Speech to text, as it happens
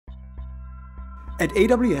At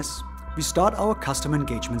AWS, we start our customer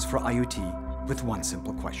engagements for IoT with one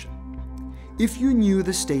simple question. If you knew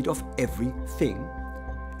the state of everything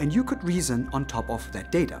and you could reason on top of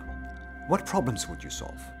that data, what problems would you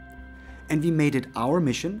solve? And we made it our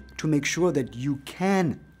mission to make sure that you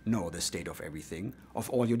can know the state of everything, of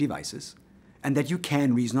all your devices, and that you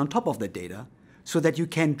can reason on top of that data so that you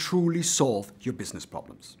can truly solve your business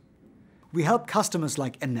problems. We help customers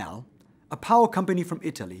like Enel, a power company from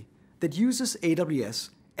Italy that uses AWS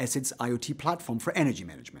as its IoT platform for energy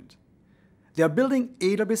management. They are building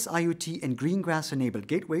AWS IoT and Greengrass-enabled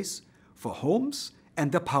gateways for homes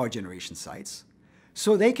and their power generation sites,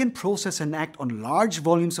 so they can process and act on large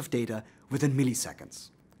volumes of data within milliseconds.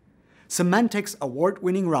 Symantec's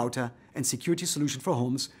award-winning router and security solution for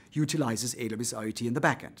homes utilizes AWS IoT in the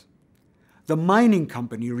backend. The mining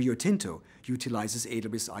company Rio Tinto utilizes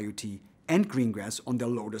AWS IoT and Greengrass on their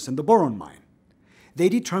loaders in the boron mine. They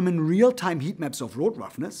determine real-time heat maps of road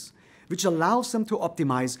roughness, which allows them to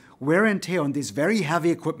optimize wear and tear on this very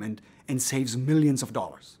heavy equipment and saves millions of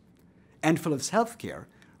dollars. And Philips Healthcare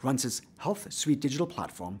runs its Health Suite digital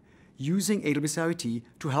platform using AWS IoT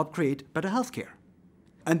to help create better healthcare.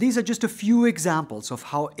 And these are just a few examples of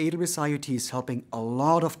how AWS IoT is helping a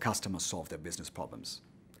lot of customers solve their business problems.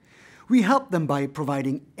 We help them by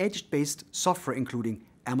providing edge-based software including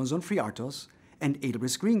Amazon FreeRTOS and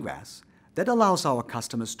AWS Greengrass that allows our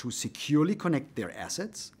customers to securely connect their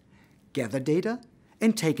assets, gather data,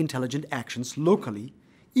 and take intelligent actions locally,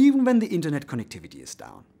 even when the internet connectivity is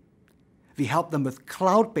down. We help them with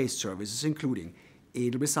cloud-based services including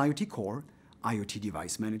AWS IoT Core, IoT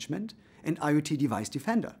Device Management, and IoT Device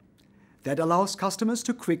Defender that allows customers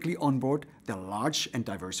to quickly onboard their large and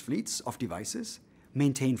diverse fleets of devices,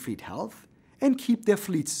 maintain fleet health, and keep their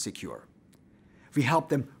fleets secure. We help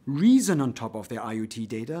them reason on top of their IoT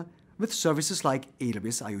data with services like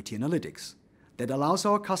AWS IoT Analytics that allows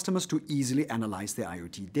our customers to easily analyze their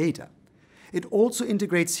IoT data. It also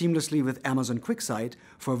integrates seamlessly with Amazon QuickSight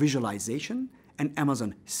for visualization and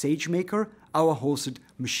Amazon SageMaker, our hosted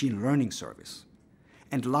machine learning service.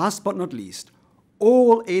 And last but not least,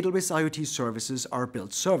 all AWS IoT services are built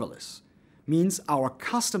serverless. Means our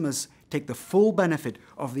customers take the full benefit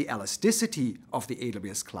of the elasticity of the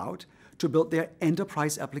AWS cloud to build their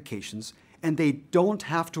enterprise applications, and they don't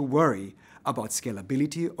have to worry about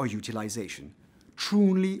scalability or utilization,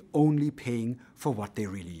 truly only paying for what they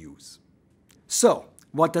really use. So,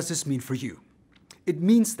 what does this mean for you? It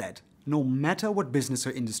means that no matter what business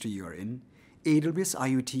or industry you are in, AWS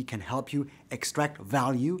IoT can help you extract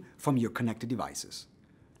value from your connected devices.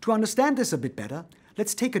 To understand this a bit better,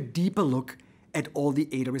 let's take a deeper look at all the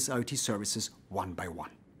AWS IoT services one by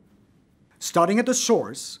one. Starting at the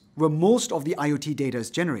source, where most of the IoT data is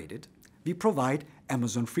generated, we provide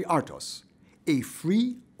Amazon FreeRTOS, a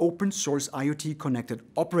free open-source IoT-connected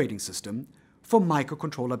operating system for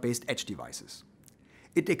microcontroller-based edge devices.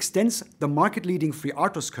 It extends the market-leading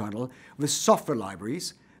FreeRTOS kernel with software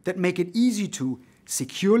libraries that make it easy to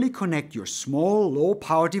securely connect your small,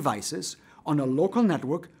 low-power devices on a local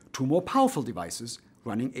network to more powerful devices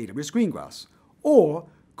running AWS Greengrass, or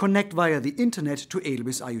connect via the internet to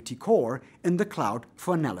AWS IoT Core in the cloud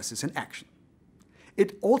for analysis and action.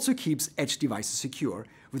 It also keeps edge devices secure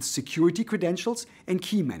with security credentials and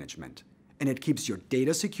key management, and it keeps your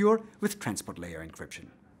data secure with transport layer encryption.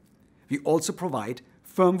 We also provide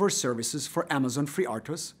firmware services for Amazon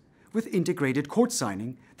FreeRTOS with integrated code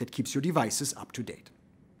signing that keeps your devices up to date.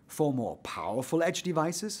 For more powerful edge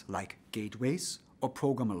devices like gateways or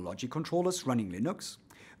programmable logic controllers running Linux,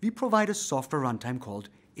 we provide a software runtime called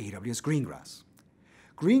AWS Greengrass.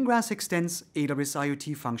 Greengrass extends AWS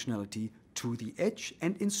IoT functionality to the edge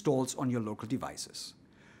and installs on your local devices,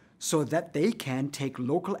 so that they can take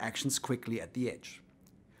local actions quickly at the edge.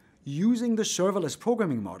 Using the serverless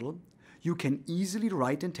programming model, you can easily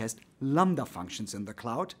write and test Lambda functions in the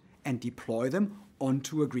cloud and deploy them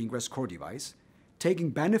onto a Greengrass core device,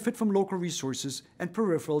 taking benefit from local resources and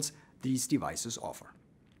peripherals these devices offer.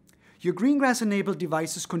 Your Greengrass-enabled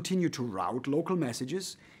devices continue to route local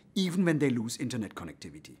messages even when they lose internet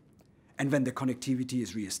connectivity. And when the connectivity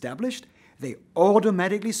is reestablished, they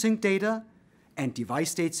automatically sync data and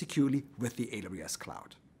device state securely with the AWS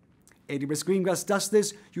cloud. AWS Greengrass does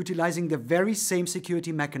this utilizing the very same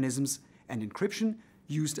security mechanisms and encryption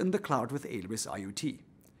used in the cloud with AWS IoT.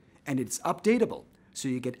 And it's updatable, so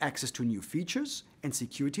you get access to new features and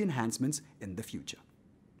security enhancements in the future.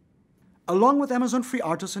 Along with Amazon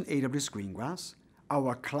FreeRTOS and AWS Greengrass,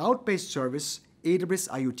 our cloud-based service, AWS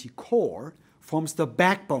IoT Core, forms the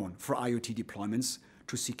backbone for IoT deployments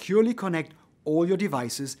to securely connect all your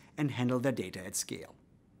devices and handle their data at scale.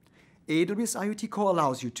 AWS IoT Core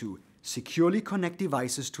allows you to securely connect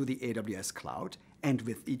devices to the AWS cloud and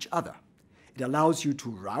with each other. It allows you to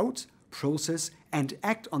route, process, and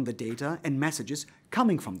act on the data and messages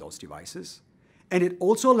coming from those devices. And it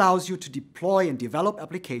also allows you to deploy and develop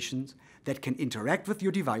applications that can interact with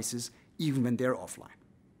your devices even when they're offline.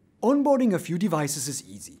 Onboarding a few devices is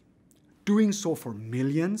easy. Doing so for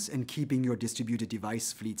millions and keeping your distributed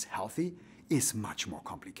device fleets healthy is much more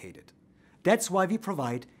complicated. That's why we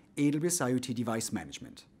provide AWS IoT Device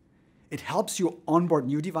Management. It helps you onboard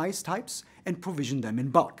new device types and provision them in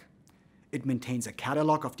bulk. It maintains a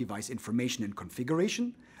catalog of device information and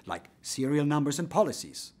configuration, like serial numbers and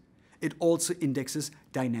policies. It also indexes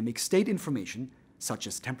dynamic state information, such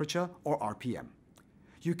as temperature or RPM.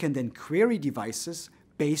 You can then query devices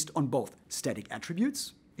based on both static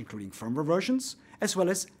attributes, including firmware versions, as well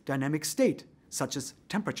as dynamic state, such as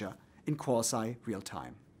temperature, in quasi-real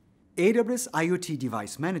time. AWS IoT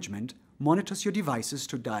Device Management monitors your devices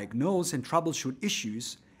to diagnose and troubleshoot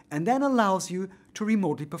issues, and then allows you to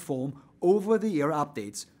remotely perform over-the-air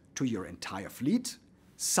updates to your entire fleet,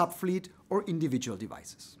 subfleet, or individual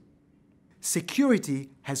devices. Security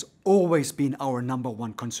has always been our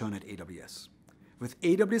 #1 concern at AWS. With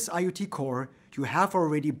AWS IoT Core, you have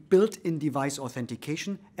already built-in device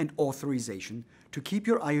authentication and authorization to keep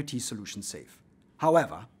your IoT solution safe.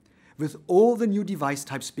 However, with all the new device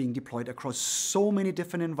types being deployed across so many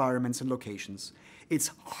different environments and locations,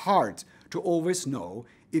 it's hard to always know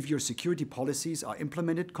if your security policies are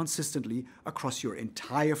implemented consistently across your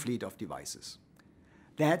entire fleet of devices.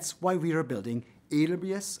 That's why we are building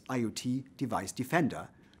AWS IoT Device Defender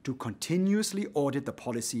to continuously audit the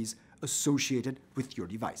policies associated with your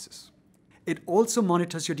devices. It also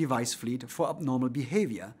monitors your device fleet for abnormal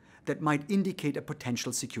behavior that might indicate a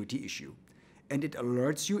potential security issue, and it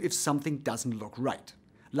alerts you if something doesn't look right,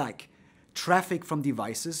 like traffic from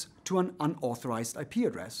devices to an unauthorized IP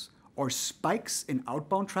address, or spikes in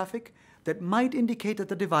outbound traffic that might indicate that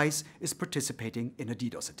the device is participating in a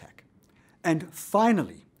DDoS attack. And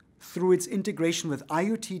finally, through its integration with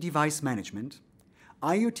IoT Device Management,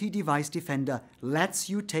 IoT Device Defender lets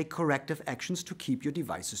you take corrective actions to keep your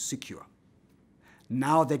devices secure.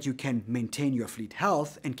 Now that you can maintain your fleet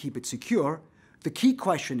health and keep it secure, the key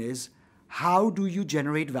question is, how do you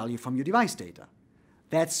generate value from your device data?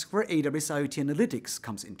 That's where AWS IoT Analytics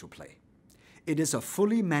comes into play. It is a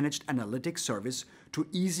fully managed analytics service to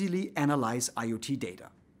easily analyze IoT data.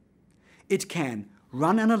 It can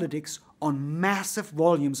run analytics on massive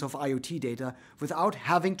volumes of IoT data without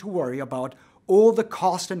having to worry about all the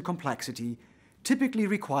cost and complexity typically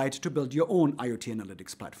required to build your own IoT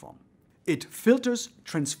analytics platform. It filters,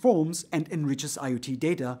 transforms, and enriches IoT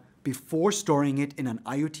data before storing it in an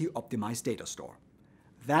IoT-optimized data store.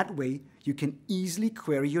 That way, you can easily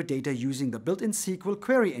query your data using the built-in SQL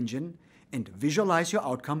query engine and visualize your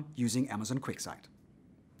outcome using Amazon QuickSight.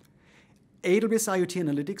 AWS IoT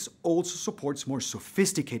Analytics also supports more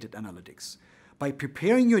sophisticated analytics by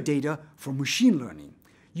preparing your data for machine learning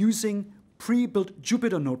using pre-built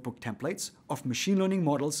Jupyter Notebook templates of machine learning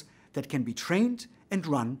models that can be trained and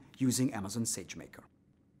run using Amazon SageMaker.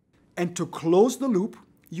 And to close the loop,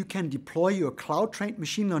 you can deploy your cloud-trained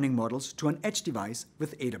machine learning models to an edge device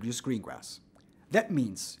with AWS Greengrass. That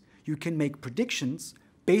means you can make predictions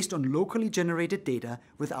based on locally generated data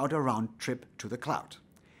without a round trip to the cloud.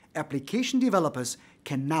 Application developers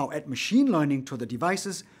can now add machine learning to the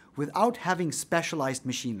devices without having specialized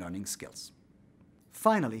machine learning skills.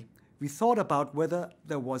 Finally, we thought about whether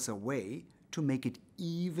there was a way to make it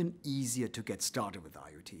even easier to get started with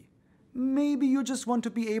IoT. Maybe you just want to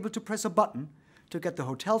be able to press a button to get the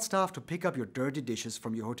hotel staff to pick up your dirty dishes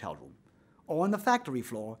from your hotel room. Or on the factory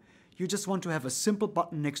floor, you just want to have a simple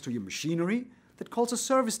button next to your machinery that calls a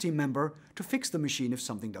service team member to fix the machine if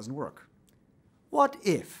something doesn't work. What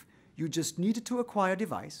if you just needed to acquire a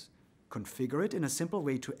device, configure it in a simple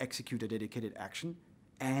way to execute a dedicated action,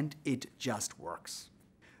 and it just works?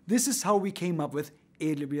 This is how we came up with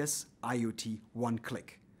AWS IoT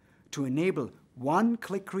One-Click, to enable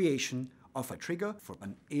one-click creation of a trigger for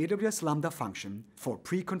an AWS Lambda function for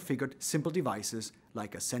pre-configured simple devices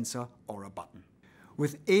like a sensor or a button.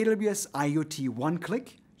 With AWS IoT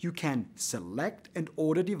One-Click, you can select and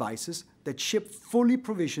order devices that ship fully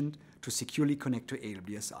provisioned to securely connect to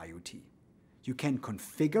AWS IoT. You can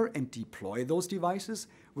configure and deploy those devices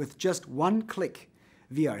with just one click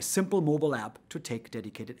via a simple mobile app to take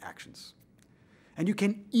dedicated actions. And you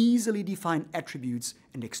can easily define attributes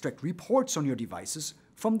and extract reports on your devices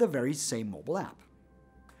from the very same mobile app.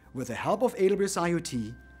 With the help of AWS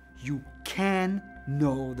IoT, you can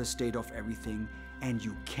know the state of everything and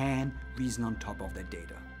you can reason on top of that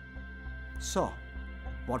data. So,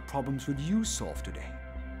 what problems would you solve today?